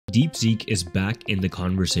DeepSeek is back in the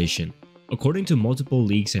conversation. According to multiple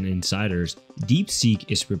leaks and insiders,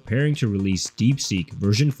 DeepSeek is preparing to release DeepSeek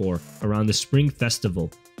version 4 around the Spring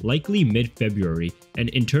Festival, likely mid-February, and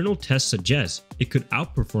internal tests suggest it could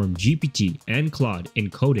outperform GPT and Claude in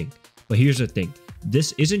coding. But here's the thing,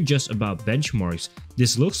 this isn't just about benchmarks,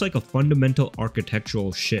 this looks like a fundamental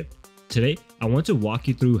architectural shift. Today, I want to walk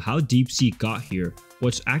you through how DeepSeek got here,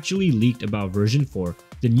 what's actually leaked about version 4,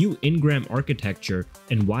 the new Engram architecture,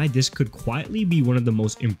 and why this could quietly be one of the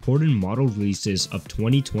most important model releases of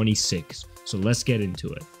 2026. So let's get into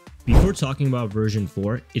it. Before talking about version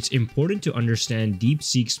 4, it's important to understand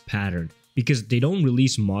DeepSeek's pattern because they don't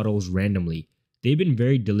release models randomly. They've been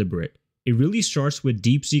very deliberate. It really starts with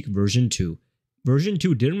DeepSeek version 2. Version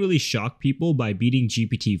 2 didn't really shock people by beating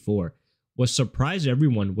GPT-4. What surprised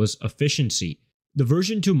everyone was efficiency. The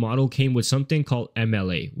version 2 model came with something called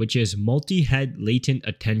MLA, which is multi-head latent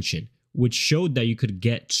attention, which showed that you could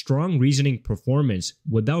get strong reasoning performance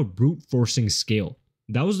without brute forcing scale.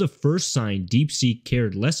 That was the first sign DeepSeek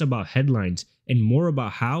cared less about headlines and more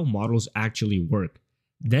about how models actually work.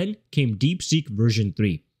 Then came DeepSeek version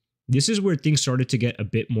 3. This is where things started to get a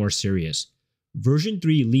bit more serious. Version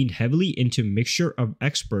 3 leaned heavily into mixture of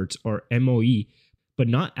experts or MOE, but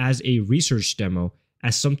not as a research demo,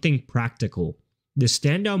 as something practical. The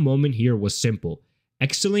standout moment here was simple: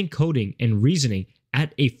 excellent coding and reasoning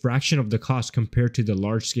at a fraction of the cost compared to the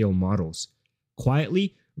large-scale models.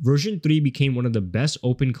 Quietly, version 3 became one of the best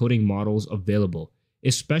open coding models available,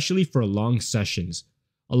 especially for long sessions.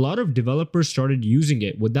 A lot of developers started using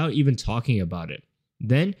it without even talking about it.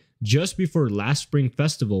 Then, just before last Spring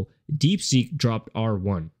Festival, DeepSeek dropped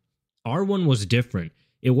R1. R1 was different.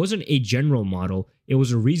 It wasn't a general model, it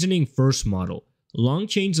was a reasoning-first model. Long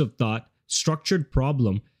chains of thought, structured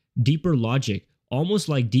problem, deeper logic, almost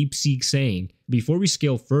like DeepSeek saying, before we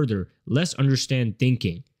scale further, let's understand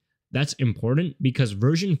thinking. That's important because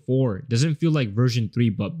version 4 doesn't feel like version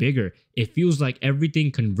 3 but bigger, it feels like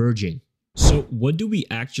everything converging. So what do we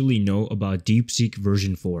actually know about DeepSeek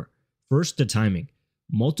version 4? First, the timing.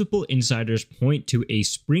 Multiple insiders point to a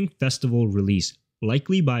Spring Festival release,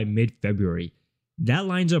 likely by mid-February. That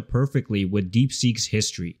lines up perfectly with DeepSeek's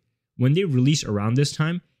history. When they release around this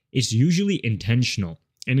time, it's usually intentional,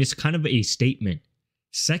 and it's kind of a statement.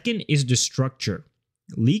 Second is the structure.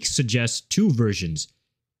 Leaks suggest two versions.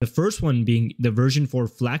 The first one being the version 4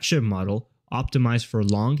 flagship model, optimized for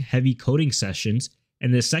long, heavy coding sessions,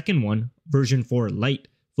 and the second one, version 4 Lite,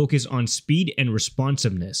 focused on speed and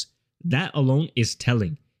responsiveness. That alone is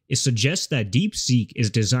telling. It suggests that DeepSeek is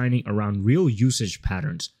designing around real usage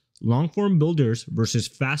patterns, long-form builders versus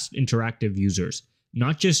fast interactive users,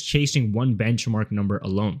 not just chasing one benchmark number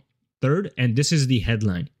alone. Third, and this is the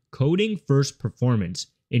headline, coding first performance.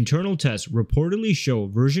 Internal tests reportedly show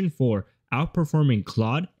version 4 outperforming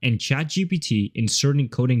Claude and ChatGPT in certain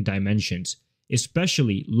coding dimensions,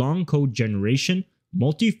 especially long code generation,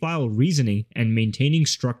 multi-file reasoning, and maintaining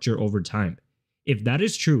structure over time. If that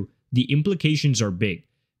is true, the implications are big,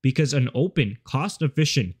 because an open,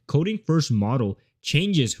 cost-efficient, coding-first model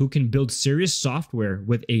changes who can build serious software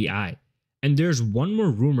with AI. And there's one more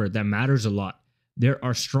rumor that matters a lot. There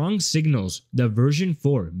are strong signals that version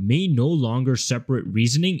 4 may no longer separate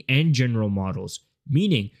reasoning and general models,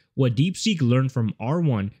 meaning what DeepSeek learned from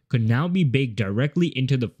R1 could now be baked directly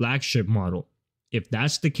into the flagship model. If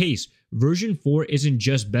that's the case, version 4 isn't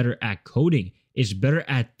just better at coding, it's better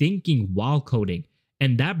at thinking while coding.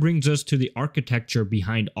 And that brings us to the architecture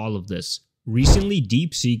behind all of this. Recently,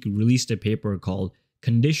 DeepSeek released a paper called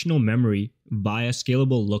Conditional Memory via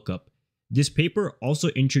Scalable Lookup. This paper also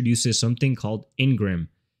introduces something called Engram,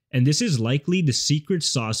 and this is likely the secret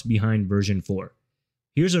sauce behind version 4.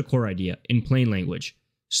 Here's a core idea in plain language.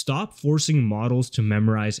 Stop forcing models to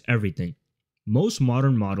memorize everything. Most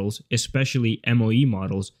modern models, especially MOE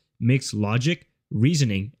models, mix logic,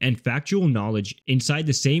 reasoning, and factual knowledge inside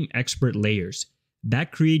the same expert layers.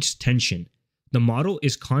 That creates tension. The model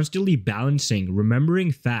is constantly balancing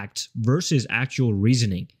remembering facts versus actual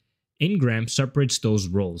reasoning. Engram separates those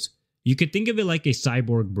roles. You could think of it like a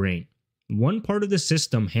cyborg brain. One part of the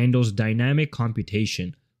system handles dynamic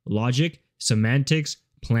computation, logic, semantics,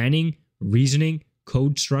 planning, reasoning,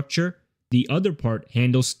 code structure. The other part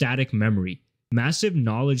handles static memory, massive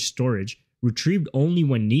knowledge storage, retrieved only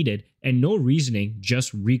when needed, and no reasoning,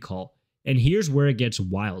 just recall. And here's where it gets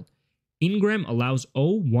wild. Engram allows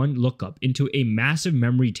O1 lookup into a massive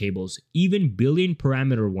memory tables, even billion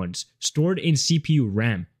parameter ones, stored in CPU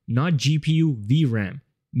RAM, not GPU VRAM,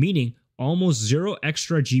 meaning almost zero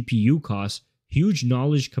extra GPU costs, huge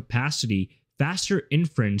knowledge capacity, faster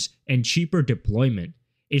inference, and cheaper deployment.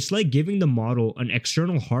 It's like giving the model an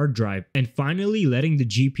external hard drive and finally letting the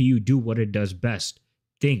GPU do what it does best: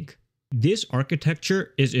 think. This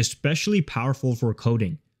architecture is especially powerful for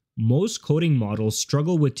coding. Most coding models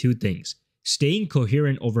struggle with two things: staying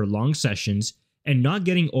coherent over long sessions and not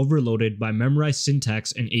getting overloaded by memorized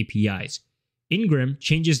syntax and APIs. Engram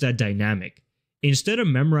changes that dynamic. Instead of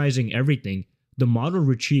memorizing everything, the model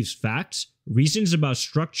retrieves facts, reasons about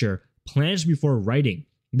structure, plans before writing.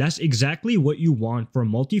 That's exactly what you want for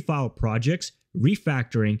multi-file projects,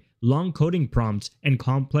 refactoring, long coding prompts, and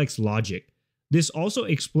complex logic. This also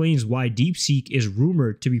explains why DeepSeek is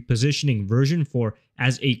rumored to be positioning version 4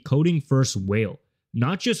 as a coding-first whale.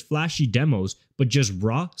 Not just flashy demos, but just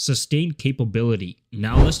raw, sustained capability.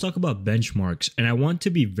 Now let's talk about benchmarks, and I want to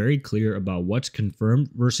be very clear about what's confirmed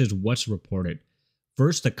versus what's reported.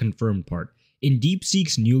 First, the confirmed part. In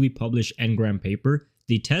DeepSeek's newly published Engram paper,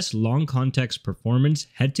 they test long context performance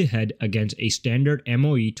head-to-head against a standard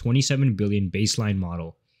MOE 27 billion baseline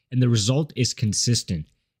model, and the result is consistent.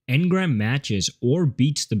 Engram matches or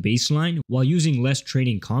beats the baseline while using less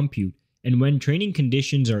training compute, and when training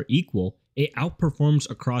conditions are equal, it outperforms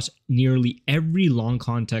across nearly every long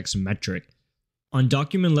context metric. On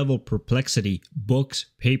document level perplexity, books,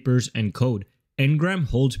 papers, and code, Engram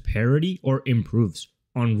holds parity or improves.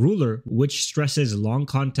 On ruler, which stresses long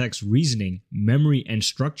context reasoning, memory, and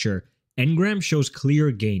structure, Engram shows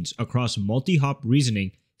clear gains across multi-hop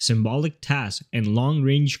reasoning, symbolic tasks, and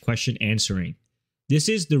long-range question answering. This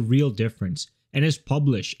is the real difference, and is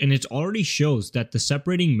published, and it already shows that the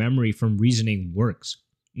separating memory from reasoning works.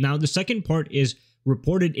 Now, the second part is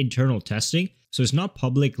reported internal testing, so it's not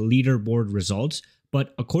public leaderboard results,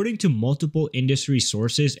 but according to multiple industry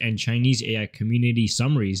sources and Chinese AI community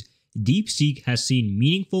summaries, DeepSeek has seen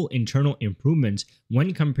meaningful internal improvements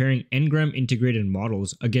when comparing Engram integrated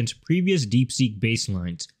models against previous DeepSeek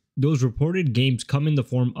baselines. Those reported gains come in the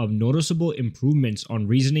form of noticeable improvements on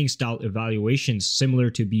reasoning style evaluations similar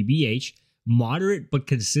to BBH, moderate but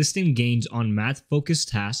consistent gains on math-focused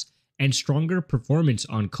tasks, and stronger performance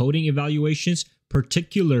on coding evaluations,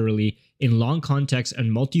 particularly in long context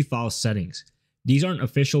and multi-file settings. These aren't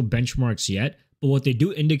official benchmarks yet, but what they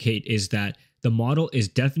do indicate is that the model is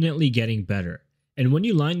definitely getting better. And when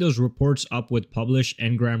you line those reports up with published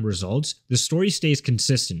Engram results, the story stays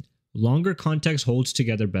consistent. Longer context holds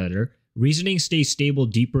together better, reasoning stays stable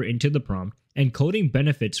deeper into the prompt, and coding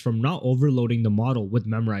benefits from not overloading the model with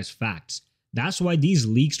memorized facts. That's why these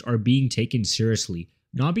leaks are being taken seriously.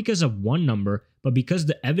 Not because of one number, but because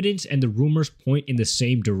the evidence and the rumors point in the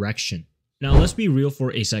same direction. Now let's be real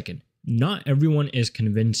for a second. Not everyone is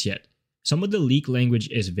convinced yet. Some of the leak language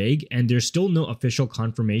is vague and there's still no official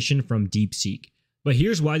confirmation from DeepSeek. But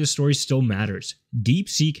here's why the story still matters.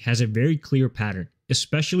 DeepSeek has a very clear pattern,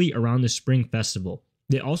 especially around the Spring Festival.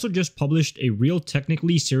 They also just published a real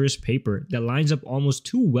technically serious paper that lines up almost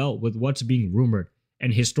too well with what's being rumored.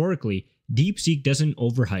 And historically, DeepSeek doesn't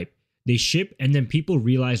overhype. They ship and then people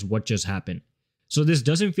realize what just happened. So this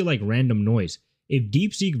doesn't feel like random noise. If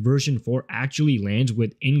DeepSeek version 4 actually lands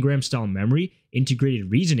with Engram style memory,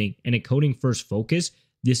 integrated reasoning, and a coding first focus,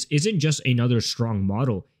 this isn't just another strong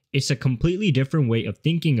model. It's a completely different way of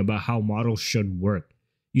thinking about how models should work.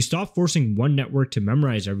 You stop forcing one network to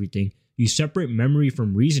memorize everything, you separate memory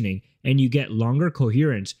from reasoning, and you get longer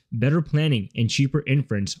coherence, better planning, and cheaper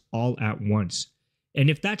inference all at once. And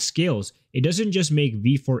if that scales, it doesn't just make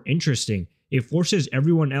V4 interesting, it forces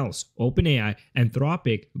everyone else, OpenAI,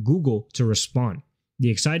 Anthropic, Google, to respond. The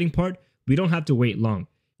exciting part? We don't have to wait long.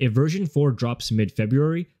 If version 4 drops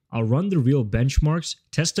mid-February, I'll run the real benchmarks,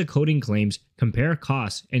 test the coding claims, compare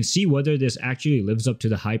costs, and see whether this actually lives up to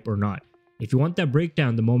the hype or not. If you want that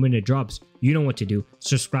breakdown the moment it drops, you know what to do.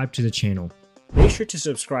 Subscribe to the channel. Make sure to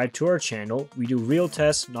subscribe to our channel. We do real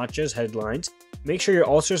tests, not just headlines. Make sure you're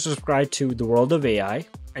also subscribed to The World of AI.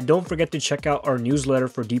 And don't forget to check out our newsletter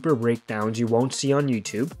for deeper breakdowns you won't see on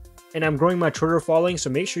YouTube. And I'm growing my Twitter following, so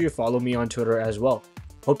make sure you follow me on Twitter as well.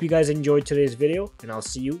 Hope you guys enjoyed today's video, and I'll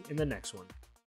see you in the next one.